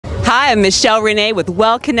Hi, I'm Michelle Renee with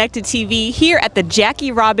Well Connected TV here at the Jackie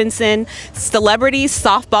Robinson Celebrity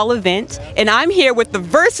Softball event, and I'm here with the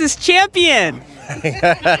Versus champion.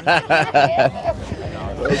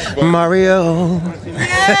 Mario.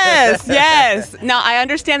 Yes, yes. Now I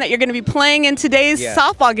understand that you're going to be playing in today's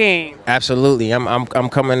softball game. Absolutely. I'm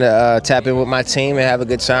coming to tap in with my team and have a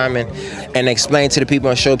good time and explain to the people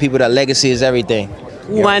and show people that legacy is everything.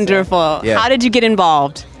 Wonderful. Yeah. How did you get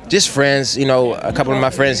involved? Just friends, you know, a couple of my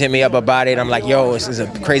friends hit me up about it. I'm like, yo, this is a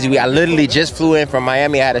crazy week. I literally just flew in from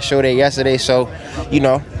Miami. I had a show there yesterday, so, you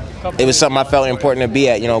know, it was something I felt important to be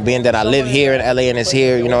at, you know, being that I live here in LA and it's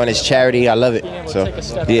here, you know, and it's charity. I love it. So,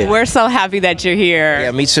 yeah. We're so happy that you're here.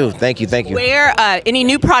 Yeah, me too. Thank you, thank you. Where, any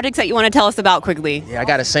new projects that you want to tell us about quickly? Yeah, I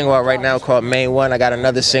got a single out right now called Main One. I got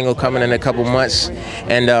another single coming in a couple months.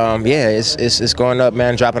 And yeah, it's going up,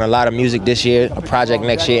 man. Dropping a lot of music this year, a project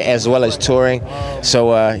next year, as well as touring.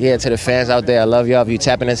 So, yeah, to the fans out there, I love y'all. If you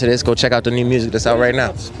tapping into this, go check out the new music that's out right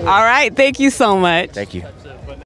now. All right. Thank you so much. Thank you.